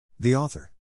The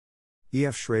author,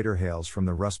 E.F. Schrader, hails from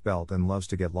the Rust Belt and loves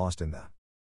to get lost in the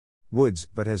woods,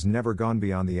 but has never gone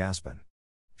beyond the aspen.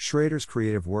 Schrader's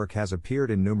creative work has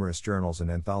appeared in numerous journals and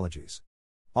anthologies.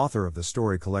 Author of the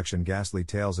story collection Ghastly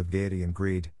Tales of Gaiety and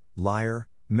Greed, Liar,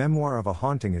 Memoir of a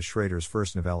Haunting is Schrader's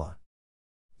first novella.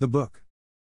 The book,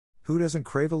 Who Doesn't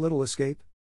Crave a Little Escape?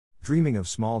 Dreaming of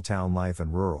Small-Town Life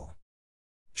and Rural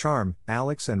Charm,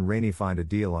 Alex and Rainey find a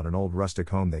deal on an old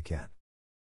rustic home they can't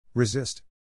resist.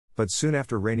 But soon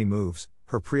after Rainey moves,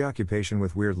 her preoccupation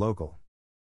with weird local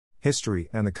history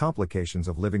and the complications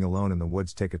of living alone in the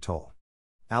woods take a toll.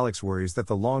 Alex worries that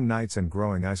the long nights and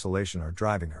growing isolation are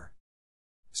driving her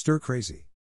stir crazy.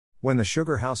 When the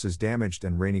sugar house is damaged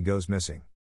and Rainey goes missing,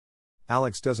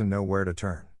 Alex doesn't know where to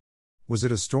turn. Was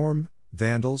it a storm,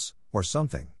 vandals, or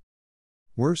something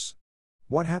worse?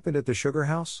 What happened at the sugar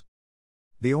house?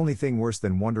 The only thing worse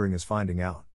than wondering is finding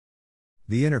out.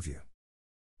 The interview.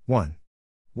 1.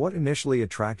 What initially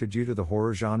attracted you to the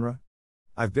horror genre?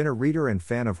 I've been a reader and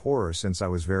fan of horror since I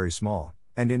was very small,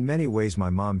 and in many ways my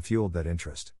mom fueled that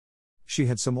interest. She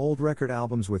had some old record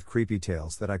albums with creepy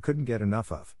tales that I couldn't get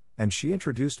enough of, and she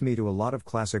introduced me to a lot of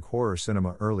classic horror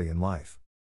cinema early in life.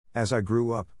 As I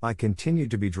grew up, I continued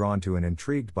to be drawn to and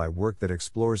intrigued by work that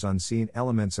explores unseen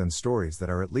elements and stories that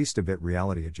are at least a bit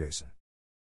reality adjacent.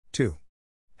 2.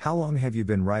 How long have you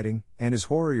been writing, and is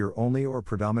horror your only or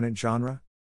predominant genre?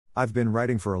 I've been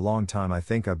writing for a long time. I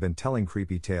think I've been telling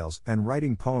creepy tales and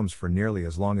writing poems for nearly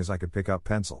as long as I could pick up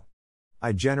pencil.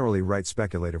 I generally write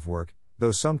speculative work,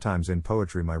 though sometimes in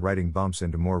poetry my writing bumps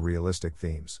into more realistic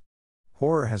themes.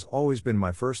 Horror has always been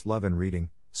my first love in reading,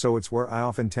 so it's where I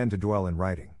often tend to dwell in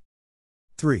writing.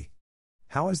 3.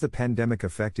 How has the pandemic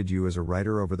affected you as a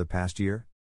writer over the past year?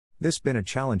 This has been a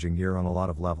challenging year on a lot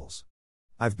of levels.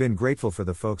 I've been grateful for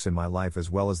the folks in my life as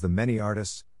well as the many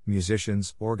artists,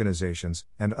 musicians, organizations,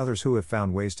 and others who have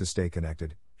found ways to stay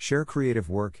connected, share creative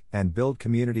work, and build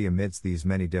community amidst these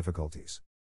many difficulties.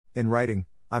 In writing,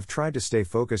 I've tried to stay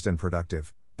focused and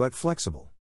productive, but flexible.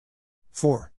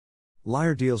 4.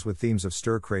 Liar deals with themes of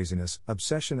stir craziness,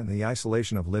 obsession, and the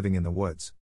isolation of living in the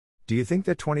woods. Do you think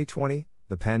that 2020,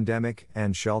 the pandemic,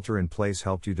 and shelter in place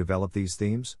helped you develop these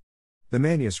themes? The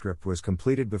manuscript was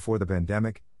completed before the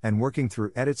pandemic, and working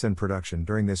through edits and production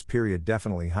during this period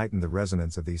definitely heightened the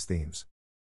resonance of these themes.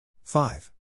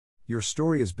 5. Your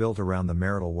story is built around the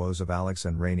marital woes of Alex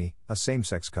and Rainey, a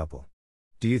same-sex couple.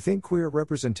 Do you think queer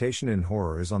representation in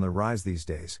horror is on the rise these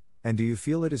days, and do you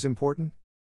feel it is important?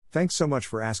 Thanks so much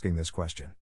for asking this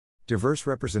question. Diverse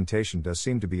representation does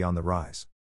seem to be on the rise.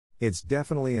 It's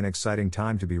definitely an exciting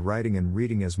time to be writing and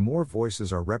reading as more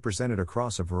voices are represented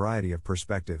across a variety of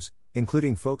perspectives,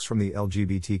 including folks from the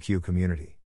LGBTQ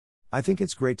community. I think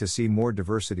it's great to see more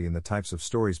diversity in the types of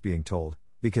stories being told,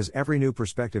 because every new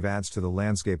perspective adds to the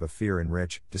landscape of fear in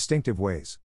rich, distinctive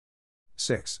ways.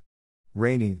 6.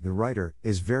 Rainey, the writer,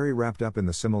 is very wrapped up in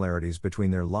the similarities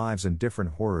between their lives and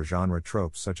different horror genre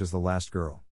tropes such as The Last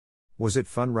Girl. Was it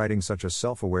fun writing such a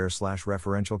self-aware /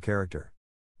 referential character?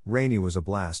 Rainey was a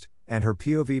blast, and her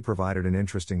POV provided an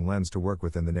interesting lens to work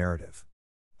within the narrative.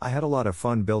 I had a lot of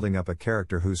fun building up a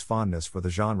character whose fondness for the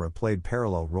genre played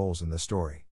parallel roles in the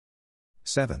story.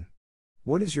 7.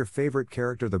 What is your favorite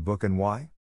character of the book and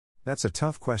why? That's a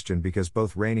tough question because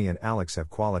both Rainey and Alex have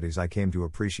qualities I came to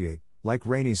appreciate, like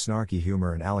Rainey's snarky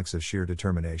humor and Alex's sheer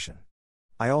determination.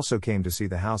 I also came to see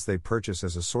the house they purchase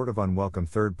as a sort of unwelcome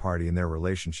third party in their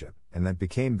relationship, and that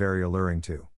became very alluring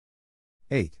too.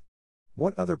 8.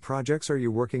 What other projects are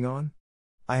you working on?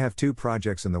 I have 2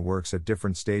 projects in the works at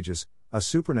different stages, a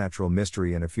supernatural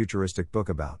mystery and a futuristic book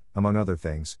about, among other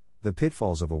things, the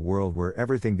pitfalls of a world where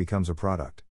everything becomes a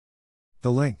product.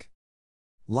 The link.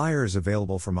 Liar is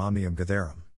available from Omnium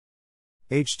Gatherum.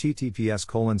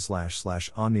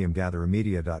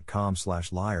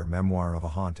 https://omniumgatherumedia.com/liar Memoir of a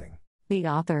Haunting. The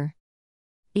author.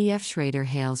 E.F. Schrader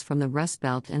hails from the Rust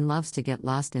Belt and loves to get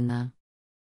lost in the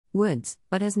woods,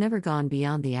 but has never gone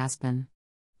beyond the aspen.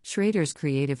 Schrader's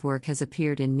creative work has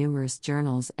appeared in numerous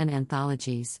journals and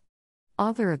anthologies.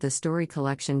 Author of the story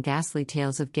collection Ghastly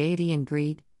Tales of Gaiety and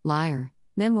Greed, Liar,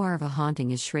 Memoir of a Haunting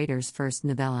is Schrader's first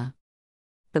novella.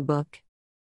 The book.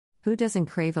 Who Doesn't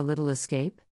Crave a Little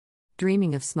Escape?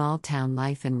 Dreaming of Small-Town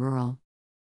Life and Rural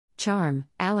Charm,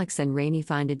 Alex and Rainey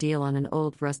find a deal on an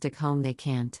old rustic home they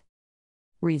can't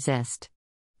resist.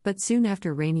 But soon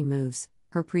after Rainey moves,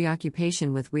 her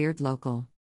preoccupation with weird local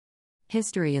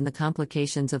history and the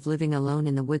complications of living alone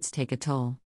in the woods take a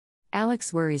toll.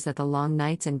 Alex worries that the long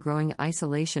nights and growing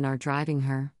isolation are driving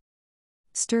her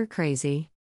stir crazy.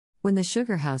 When the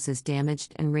sugar house is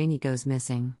damaged and Rainey goes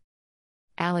missing,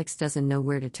 Alex doesn't know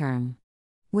where to turn.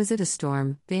 Was it a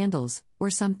storm, vandals, or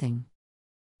something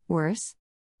Worse?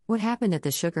 What happened at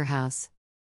the sugar house?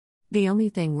 The only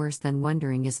thing worse than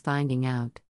wondering is finding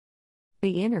out.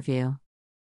 The interview.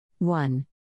 1.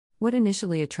 What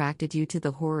initially attracted you to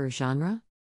the horror genre?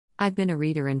 I've been a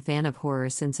reader and fan of horror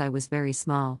since I was very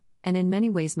small, and in many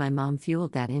ways my mom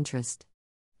fueled that interest.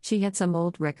 She had some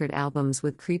old record albums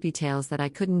with creepy tales that I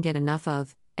couldn't get enough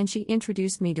of, and she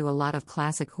introduced me to a lot of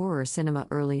classic horror cinema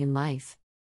early in life.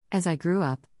 As I grew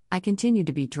up, I continued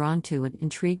to be drawn to and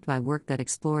intrigued by work that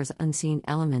explores unseen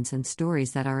elements and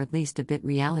stories that are at least a bit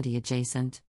reality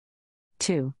adjacent.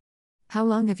 2. How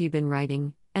long have you been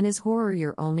writing, and is horror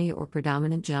your only or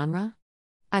predominant genre?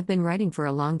 I've been writing for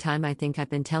a long time. I think I've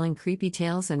been telling creepy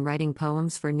tales and writing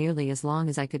poems for nearly as long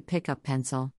as I could pick up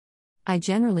pencil. I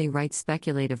generally write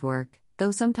speculative work,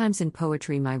 though sometimes in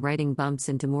poetry my writing bumps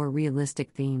into more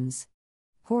realistic themes.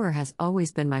 Horror has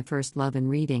always been my first love in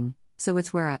reading, so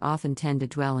it's where I often tend to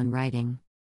dwell in writing.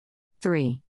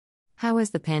 3. How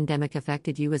has the pandemic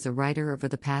affected you as a writer over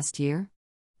the past year?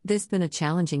 This has been a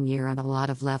challenging year on a lot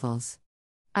of levels.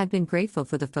 I've been grateful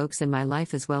for the folks in my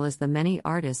life as well as the many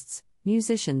artists,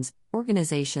 musicians,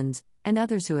 organizations, and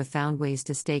others who have found ways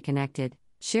to stay connected,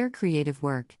 share creative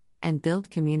work, and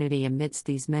build community amidst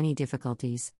these many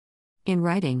difficulties. In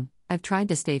writing, I've tried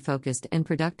to stay focused and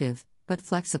productive, but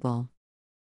flexible.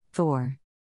 4.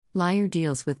 Liar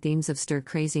deals with themes of stir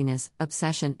craziness,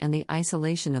 obsession, and the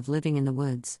isolation of living in the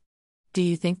woods. Do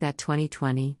you think that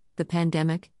 2020, the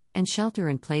pandemic, and shelter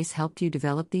in place helped you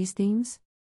develop these themes?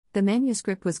 The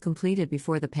manuscript was completed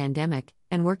before the pandemic,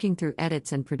 and working through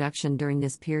edits and production during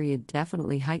this period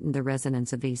definitely heightened the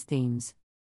resonance of these themes.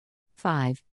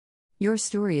 5. Your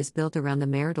story is built around the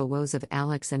marital woes of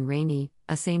Alex and Rainey,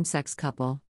 a same-sex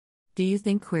couple. Do you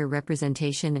think queer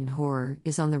representation in horror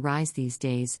is on the rise these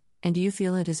days, and do you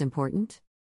feel it is important?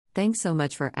 Thanks so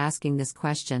much for asking this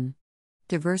question.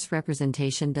 Diverse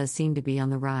representation does seem to be on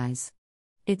the rise.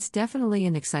 It's definitely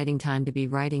an exciting time to be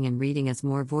writing and reading as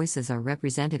more voices are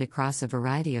represented across a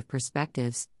variety of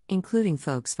perspectives, including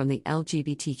folks from the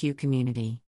LGBTQ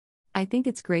community. I think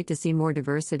it's great to see more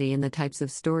diversity in the types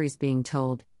of stories being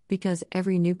told, because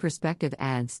every new perspective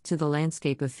adds to the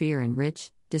landscape of fear in rich,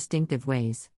 distinctive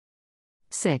ways.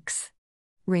 6.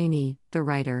 Rainey, the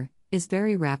writer, is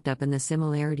very wrapped up in the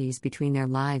similarities between their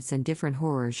lives and different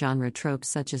horror genre tropes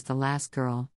such as The Last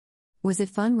Girl. Was it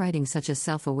fun writing such a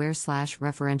self-aware /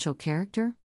 referential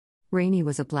character? Rainey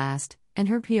was a blast, and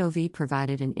her POV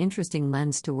provided an interesting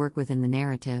lens to work with in the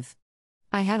narrative.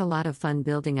 I had a lot of fun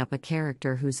building up a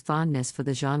character whose fondness for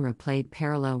the genre played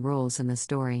parallel roles in the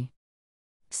story.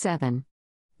 7.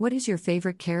 What is your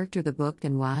favorite character, the book,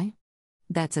 and why?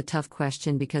 That's a tough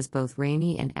question because both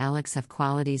Rainey and Alex have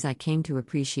qualities I came to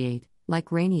appreciate, like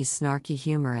Rainey's snarky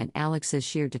humor and Alex's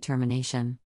sheer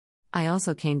determination. I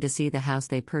also came to see the house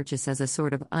they purchase as a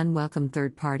sort of unwelcome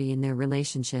third party in their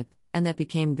relationship, and that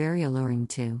became very alluring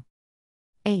too.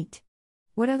 8.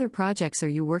 What other projects are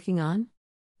you working on?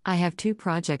 I have 2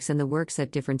 projects in the works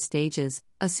at different stages,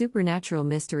 a supernatural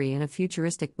mystery and a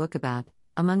futuristic book about,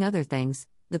 among other things,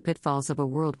 the pitfalls of a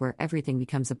world where everything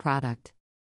becomes a product.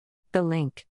 The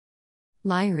link.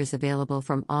 Liar is available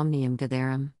from Omnium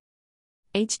Gatherum.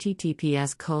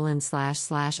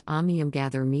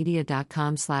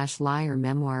 https://omniumgathermedia.com/liar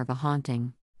Memoir of a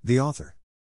Haunting. The author.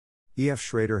 E.F.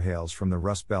 Schrader hails from the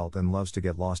Rust Belt and loves to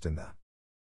get lost in the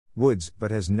woods,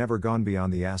 but has never gone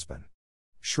beyond the aspen.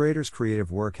 Schrader's creative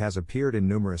work has appeared in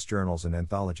numerous journals and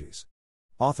anthologies.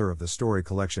 Author of the story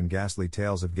collection Ghastly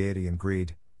Tales of Gaiety and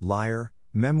Greed, Liar,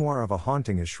 Memoir of a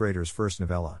Haunting is Schrader's first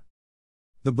novella.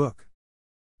 The book.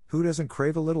 Who doesn't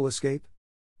crave a little escape?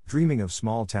 Dreaming of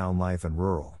small-town life and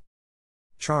rural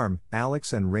charm,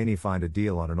 Alex and Rainey find a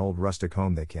deal on an old rustic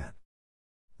home they can't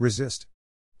resist.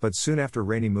 But soon after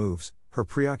Rainey moves, her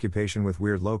preoccupation with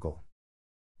weird local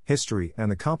history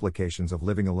and the complications of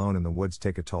living alone in the woods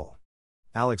take a toll.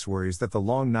 Alex worries that the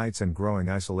long nights and growing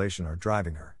isolation are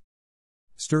driving her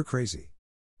stir crazy.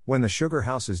 When the sugar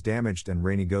house is damaged and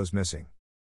Rainey goes missing,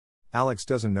 Alex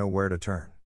doesn't know where to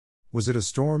turn. Was it a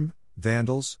storm,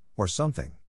 vandals, or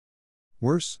something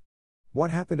worse?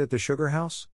 What happened at the sugar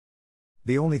house?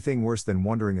 The only thing worse than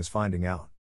wondering is finding out.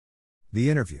 The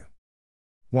interview.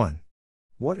 1.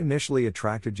 What initially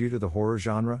attracted you to the horror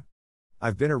genre?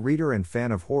 I've been a reader and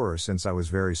fan of horror since I was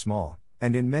very small,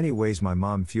 and in many ways my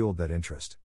mom fueled that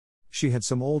interest. She had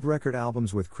some old record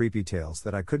albums with creepy tales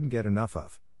that I couldn't get enough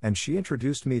of, and she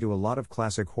introduced me to a lot of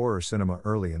classic horror cinema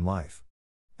early in life.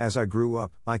 As I grew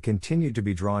up, I continued to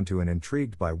be drawn to and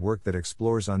intrigued by work that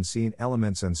explores unseen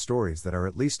elements and stories that are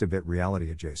at least a bit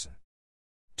reality adjacent.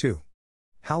 2.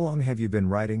 How long have you been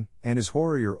writing, and is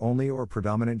horror your only or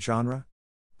predominant genre?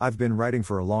 I've been writing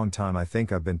for a long time. I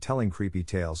think I've been telling creepy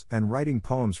tales and writing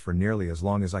poems for nearly as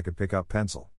long as I could pick up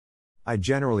pencil. I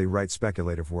generally write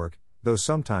speculative work, though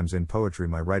sometimes in poetry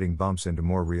my writing bumps into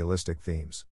more realistic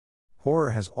themes.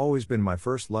 Horror has always been my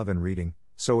first love in reading,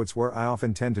 so it's where I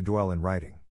often tend to dwell in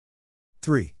writing.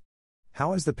 3.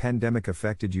 How has the pandemic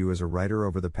affected you as a writer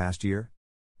over the past year?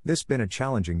 This has been a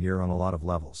challenging year on a lot of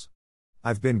levels.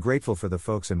 I've been grateful for the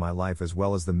folks in my life as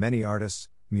well as the many artists,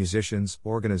 musicians,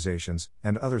 organizations,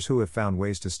 and others who have found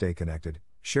ways to stay connected,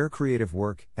 share creative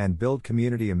work, and build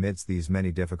community amidst these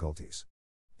many difficulties.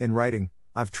 In writing,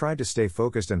 I've tried to stay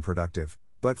focused and productive,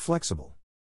 but flexible.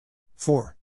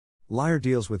 4. Liar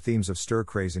deals with themes of stir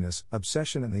craziness,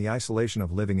 obsession, and the isolation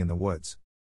of living in the woods.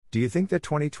 Do you think that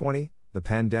 2020, the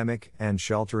pandemic, and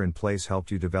shelter in place helped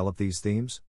you develop these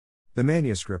themes? The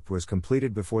manuscript was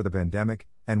completed before the pandemic,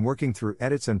 and working through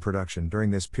edits and production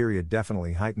during this period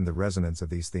definitely heightened the resonance of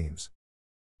these themes.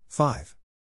 5.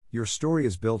 Your story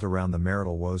is built around the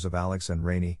marital woes of Alex and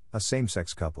Rainey, a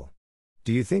same-sex couple.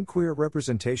 Do you think queer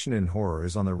representation in horror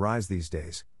is on the rise these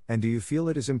days, and do you feel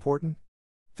it is important?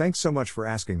 Thanks so much for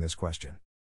asking this question.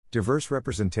 Diverse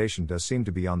representation does seem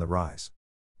to be on the rise.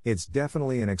 It's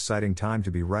definitely an exciting time to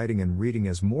be writing and reading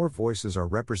as more voices are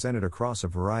represented across a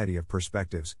variety of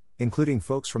perspectives, including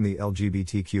folks from the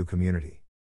LGBTQ community.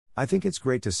 I think it's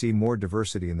great to see more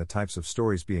diversity in the types of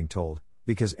stories being told,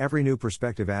 because every new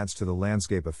perspective adds to the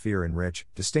landscape of fear in rich,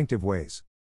 distinctive ways.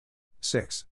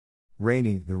 6.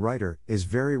 Rainey, the writer, is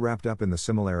very wrapped up in the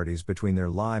similarities between their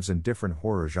lives and different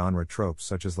horror genre tropes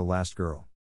such as The Last Girl.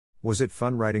 Was it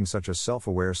fun writing such a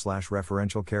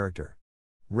self-aware/referential character?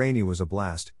 Rainey was a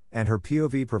blast, and her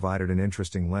POV provided an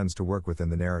interesting lens to work with in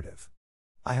the narrative.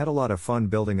 I had a lot of fun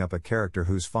building up a character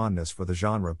whose fondness for the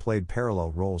genre played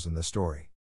parallel roles in the story.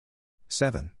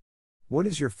 7. What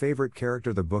is your favorite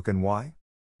character of the book and why?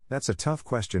 That's a tough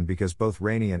question because both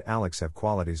Rainey and Alex have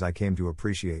qualities I came to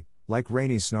appreciate, like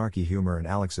Rainey's snarky humor and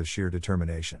Alex's sheer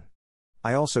determination.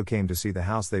 I also came to see the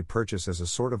house they purchased as a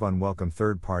sort of unwelcome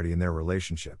third party in their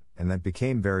relationship, and that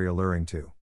became very alluring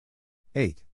too.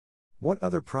 8. What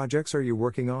other projects are you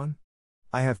working on?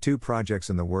 I have 2 projects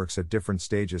in the works at different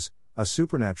stages, a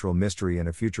supernatural mystery and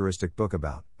a futuristic book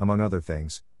about, among other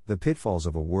things, the pitfalls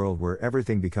of a world where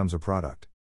everything becomes a product.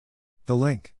 The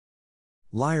link.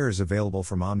 Liar is available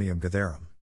from Omnium Gatherum.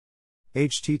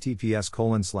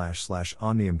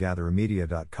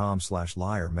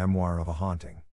 https://omniumgatherumedia.com/liar memoir of a haunting.